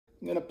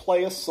I'm going to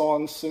play a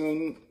song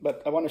soon,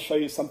 but I want to show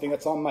you something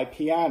that's on my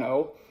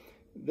piano.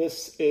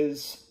 This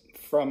is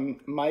from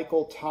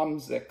Michael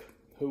Tomzik,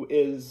 who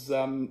is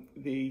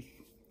the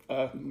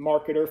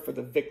marketer for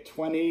the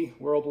VIC-20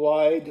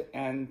 worldwide,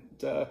 and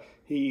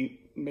he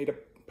made a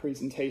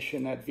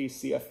presentation at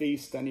VCF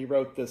East, and he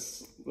wrote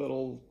this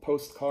little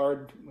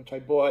postcard, which I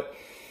bought. It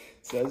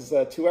says,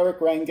 to Eric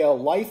Rangel,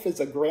 life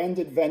is a grand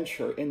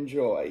adventure,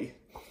 enjoy.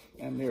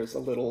 And there's a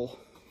little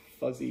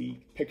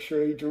fuzzy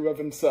picture he drew of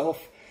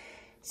himself.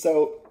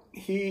 So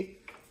he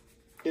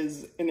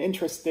is an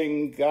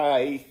interesting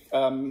guy,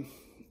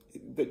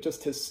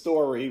 just his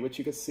story, which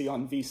you can see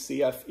on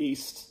VCF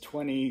East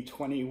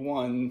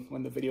 2021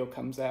 when the video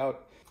comes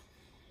out.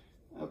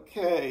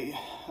 Okay,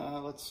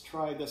 let's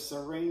try this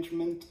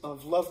arrangement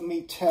of Love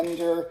Me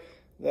Tender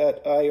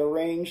that I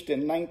arranged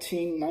in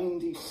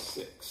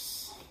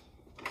 1996.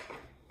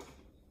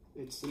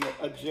 It's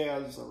a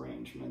jazz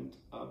arrangement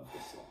of the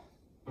song.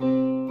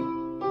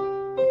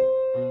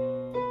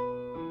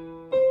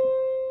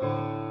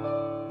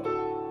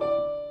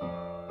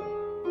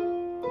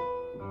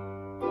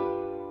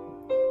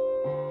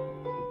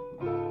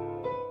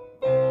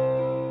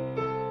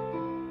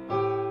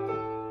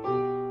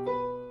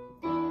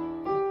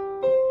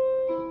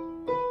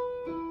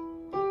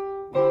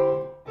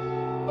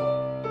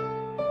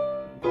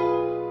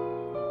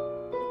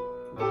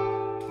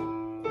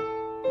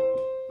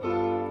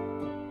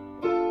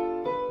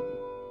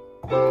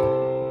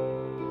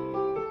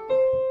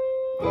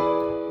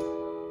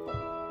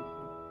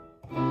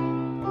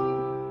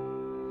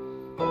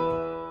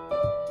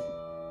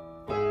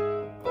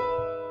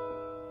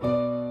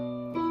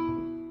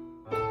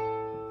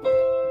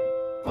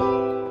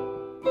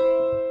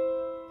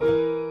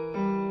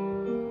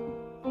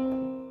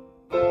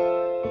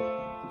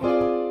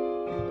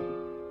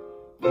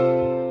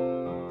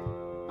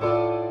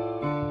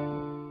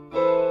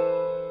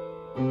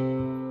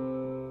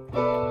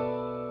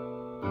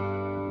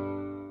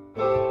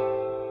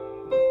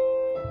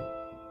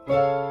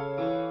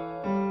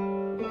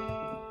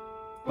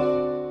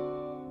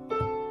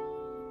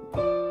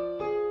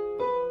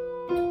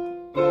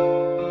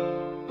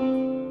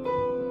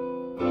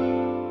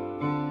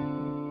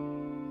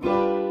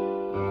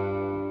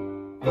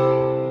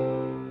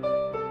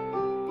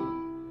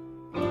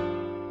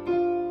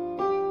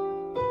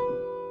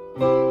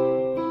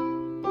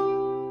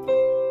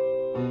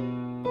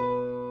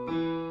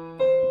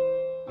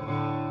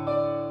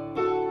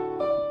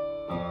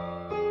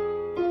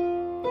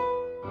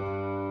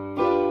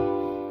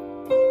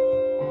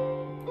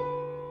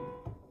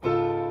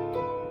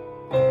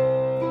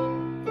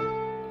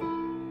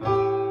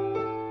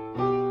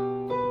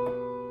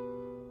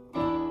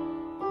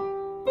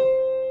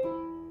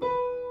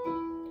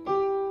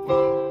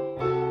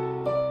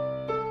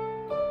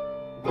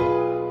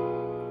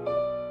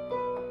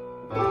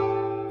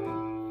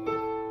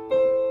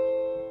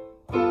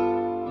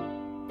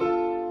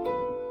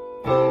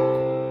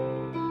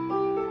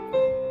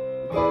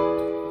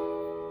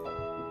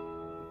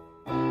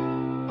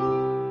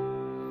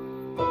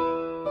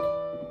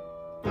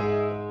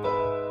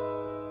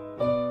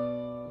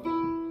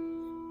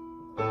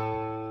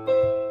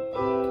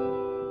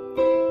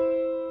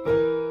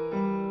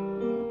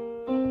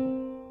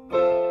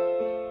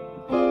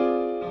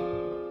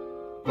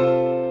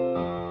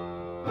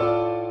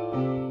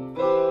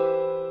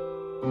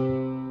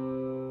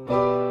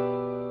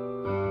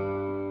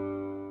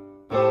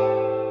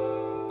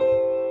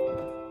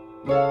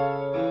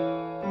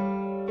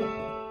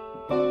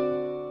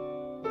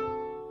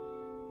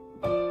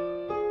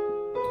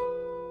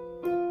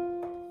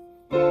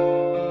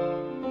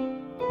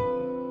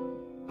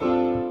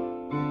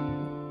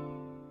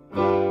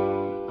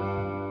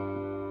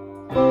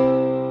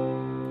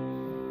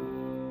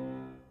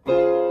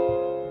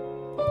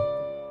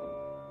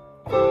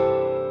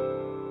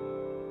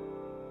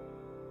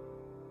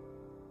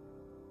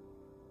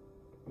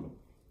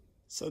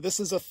 So this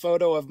is a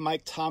photo of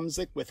Mike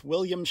Tomzik with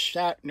William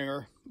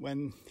Shatner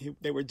when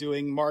they were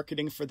doing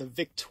marketing for the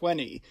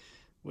VIC-20,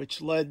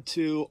 which led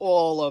to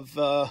all of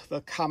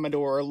the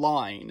Commodore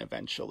line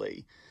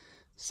eventually.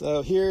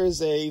 So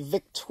here's a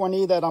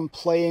VIC-20 that I'm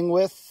playing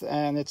with,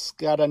 and it's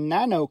got a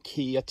nano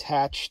key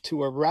attached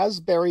to a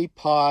Raspberry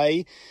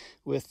Pi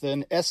with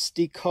an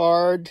SD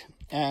card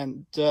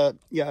and,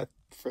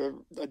 for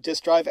a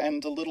disk drive,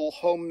 and a little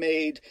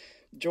homemade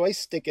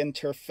joystick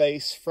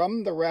interface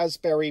from the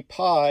Raspberry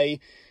Pi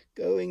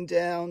going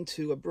down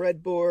to a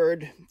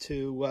breadboard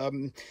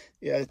to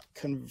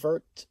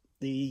convert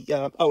the,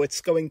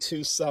 it's going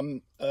to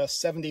some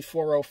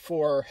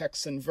 7404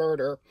 hex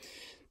inverter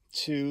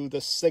to the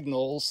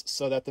signals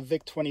so that the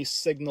VIC-20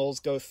 signals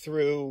go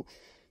through.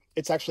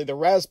 It's actually the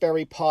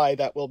Raspberry Pi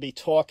that will be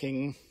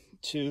talking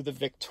to the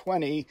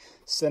VIC-20,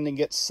 sending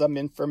it some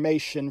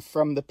information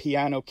from the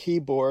piano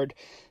keyboard.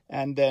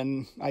 And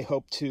then I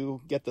hope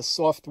to get the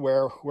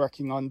software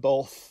working on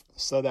both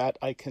so that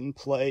I can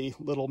play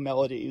little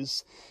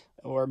melodies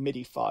or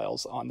MIDI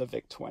files on the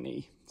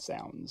VIC-20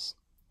 sounds.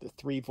 the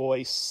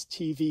 3-voice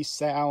TV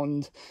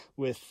sound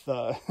with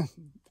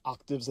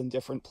octaves in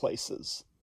different places.